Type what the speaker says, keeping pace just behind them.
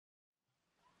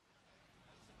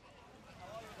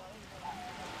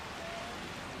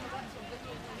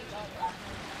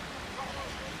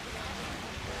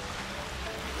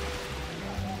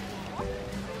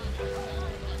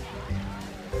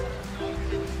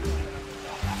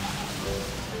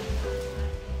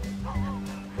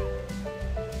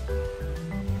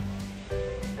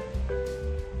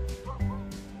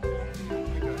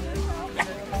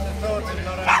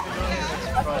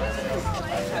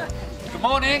Good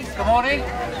morning, good morning.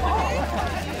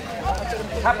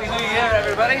 Happy New Year,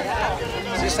 everybody.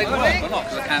 Does this say good morning or not?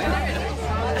 Because I can't hear it.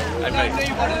 Okay.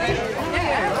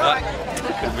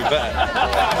 Could be better.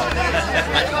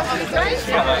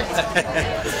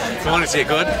 Come on, is it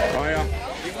good? Oh, yeah.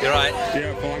 You're right?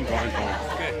 Yeah, fine. Good.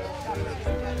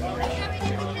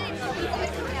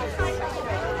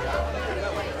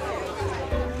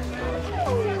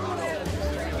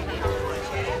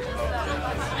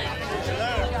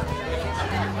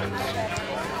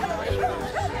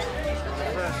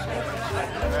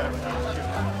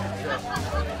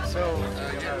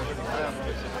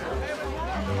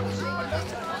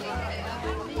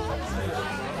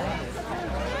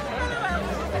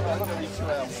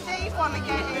 Steve, want to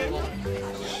get in?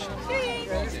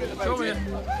 Steve!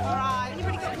 Alright.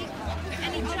 Anybody got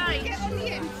any change? Get on the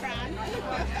in, Fran.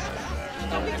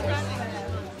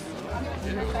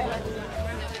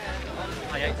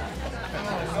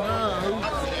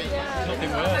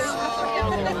 Nothing worse.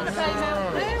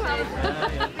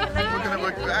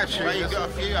 Actually, you've got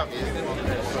a few of you.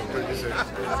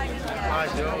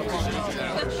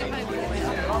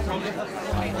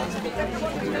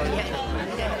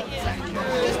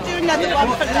 Just do another one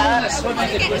for that.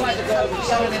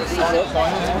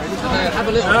 Have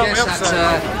a little guess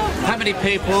at how many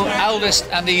people, eldest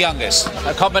and the youngest.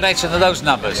 A combination of those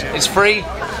numbers. It's free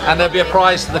and there'll be a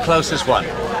prize to the closest one.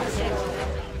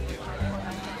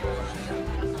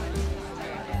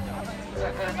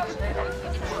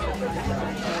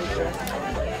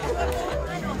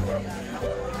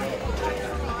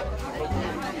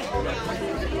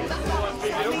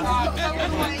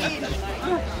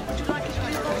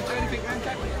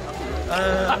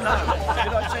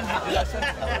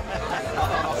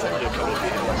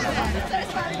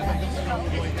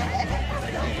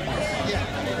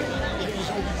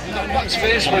 Bucks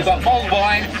Fizz, we've got mulled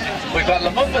wine, we've got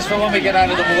Lamumbas for when we get out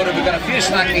of the water, we've got a few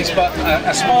snackies, but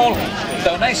a small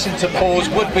donation to Paws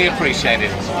would be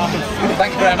appreciated.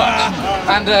 Thank you very much.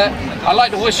 And I'd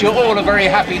like to wish you all a very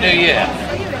happy New Year,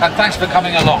 and thanks for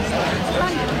coming along.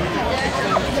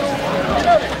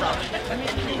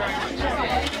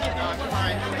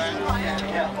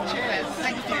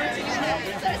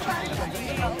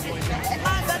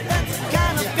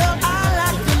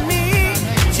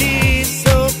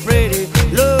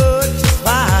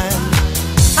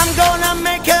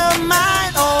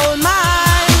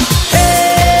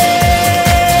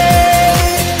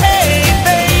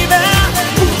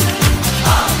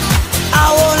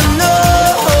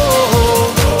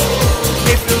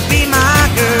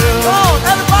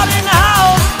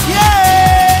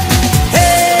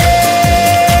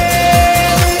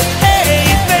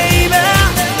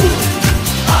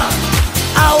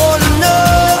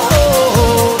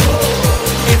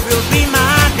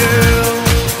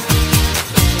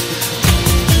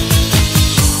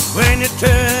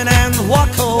 Turn and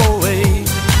walk away.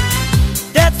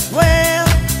 That's where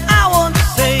I want to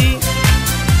say,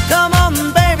 come on,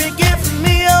 baby, give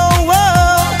me your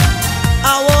world.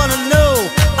 I wanna know,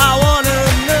 I wanna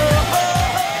know.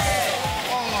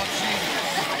 Oh, Jesus.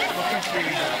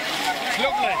 It's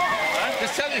lovely.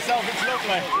 Just tell yourself it's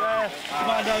lovely. Yeah, you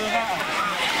might know that.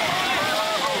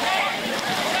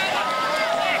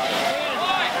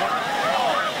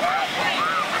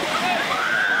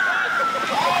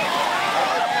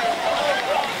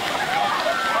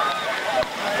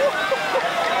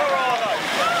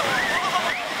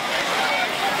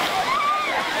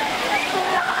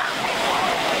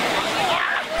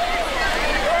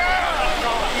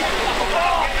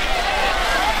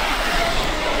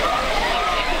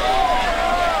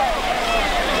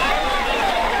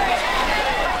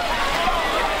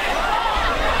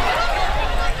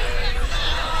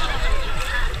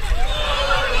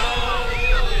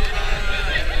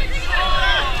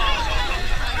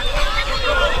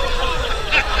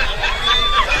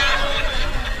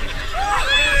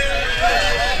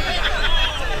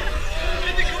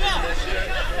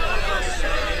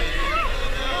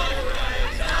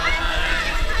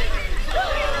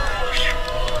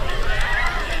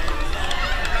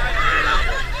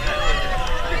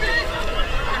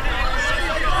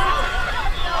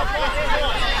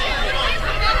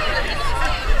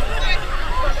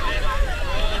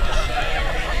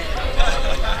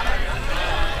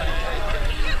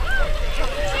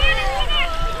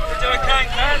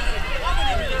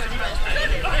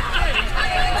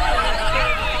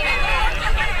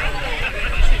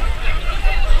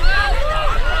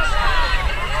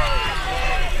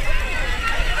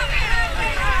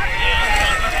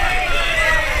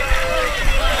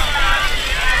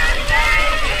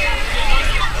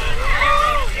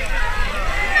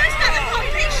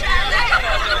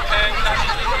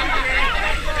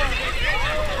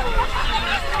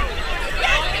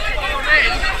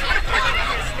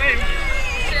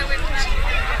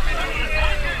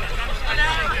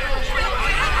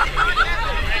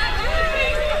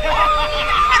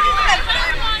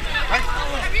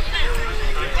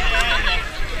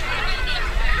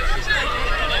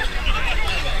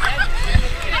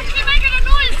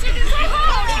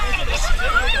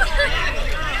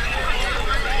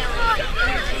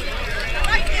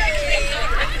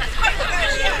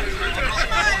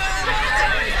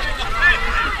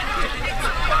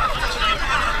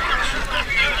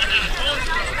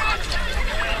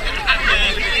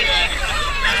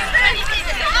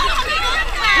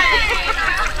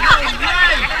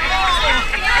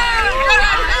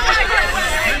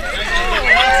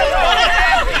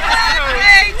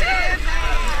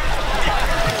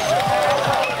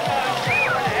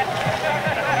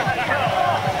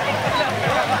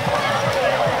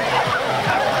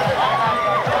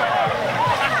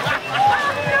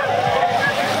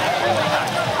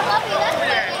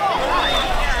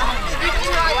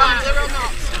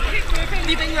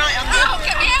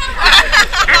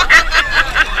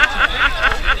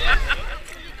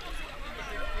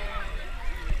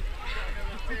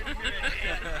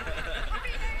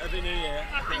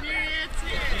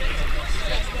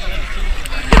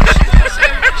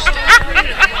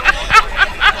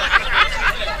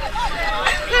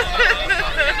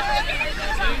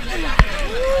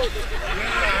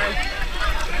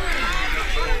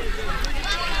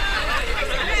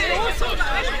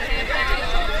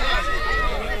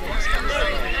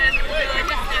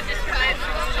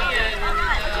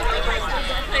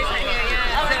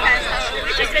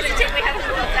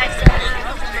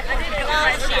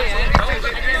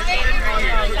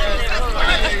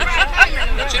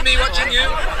 me watching you.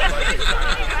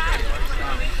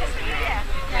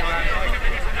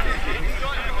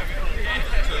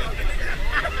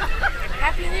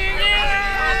 Happy New Year!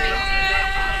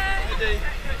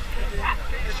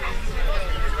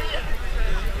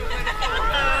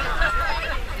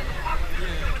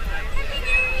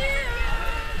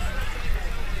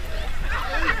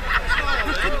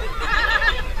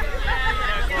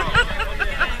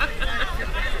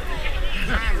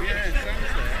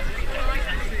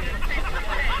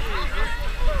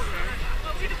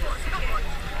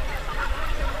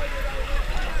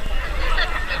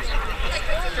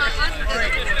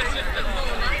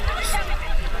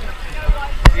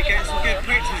 You get some good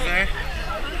pictures there.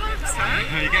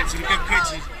 You get some good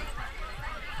pictures.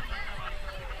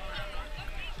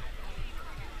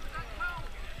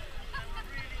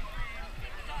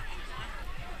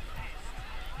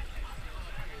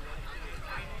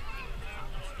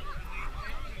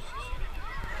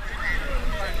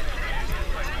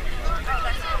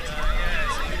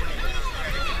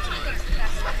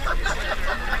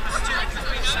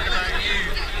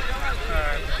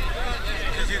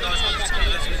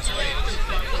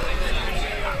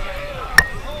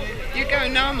 You go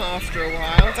numb after a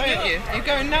while, don't you? You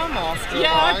go numb after a while.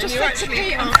 Yeah, I just you said to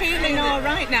Pete, I'm feeling all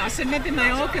right now. I said maybe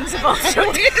my organs have altered.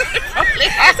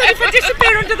 I said if I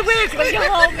disappear under the wheels, will you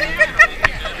hold me?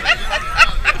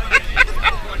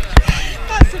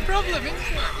 That's the problem, isn't it?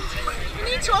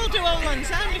 We need to all do Old Lang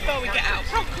Syne before we get out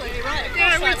properly, right?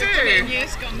 Yeah, we Like we've done do. in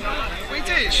years gone by. We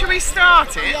do. Should we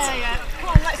start it? Yeah, yeah. Come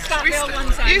on, let's start the Old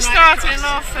Lang Syne. You right start it across. and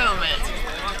I'll film it.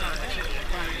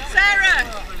 Sarah!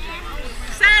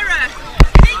 Sarah!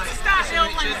 You need to start the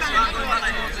Old Lang Syne.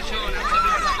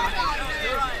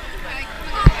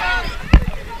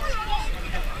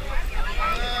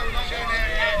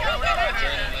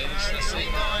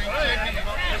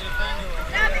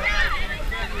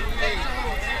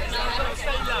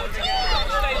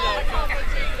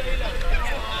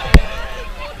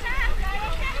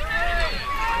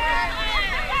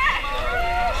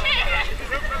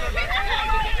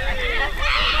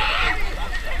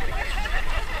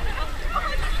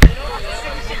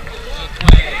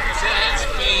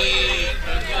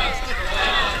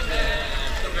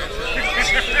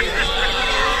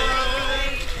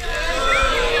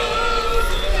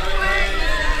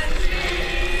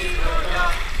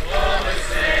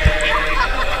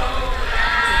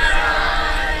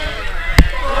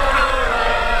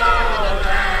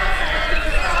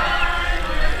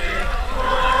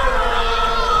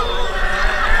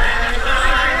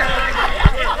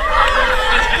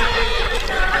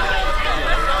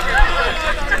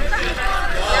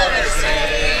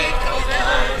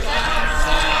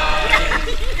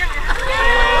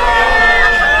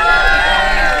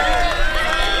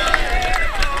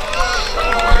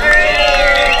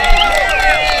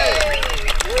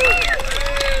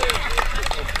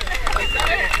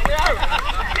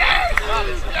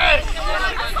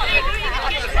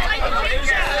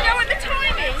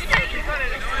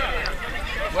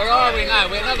 Where are we now?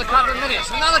 We're another couple of minutes.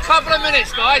 Another couple of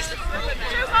minutes, guys. 2 more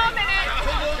minutes.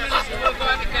 2 more minutes and we'll go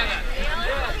out together.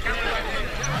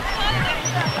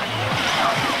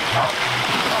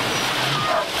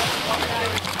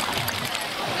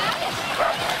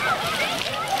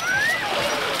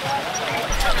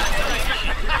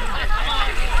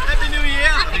 Happy New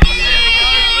Year! Happy New Year!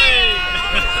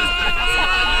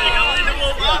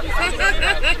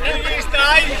 New Year's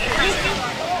Day!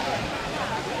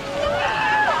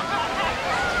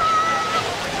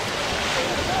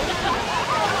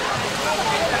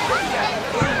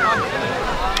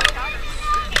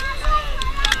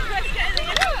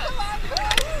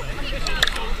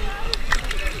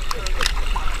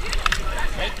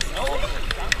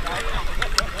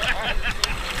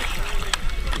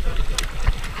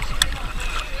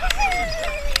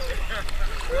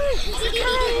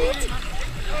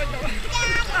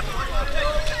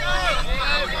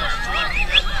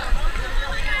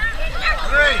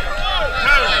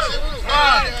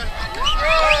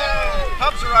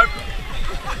 Pubs are open.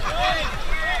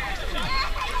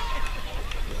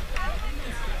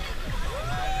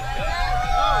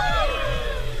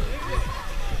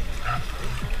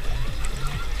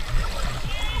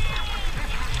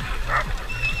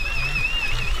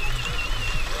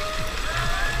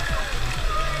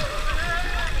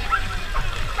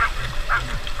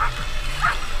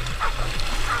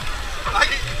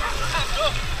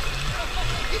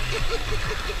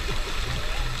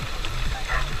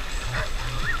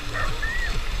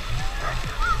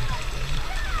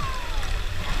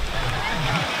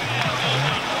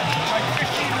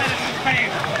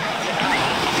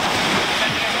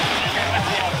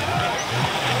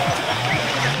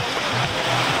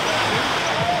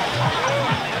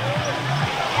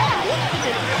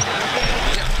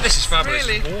 This is fabulous.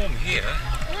 Really. It's warm here.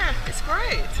 Yeah, it's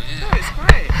great. Yeah. No, it's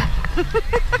great.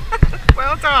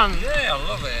 Well done. Yeah, I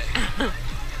love it.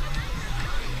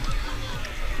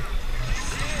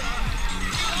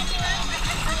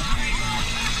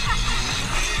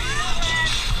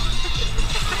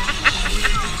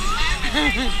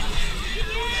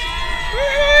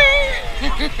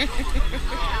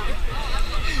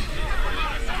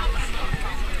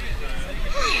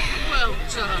 Well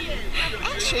done.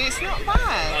 Actually, it's not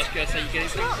bad. I was going to say,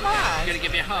 It's not bad. going to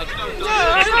give me a hug. No,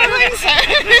 I don't think so.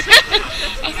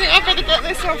 I think I better get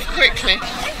this off quickly.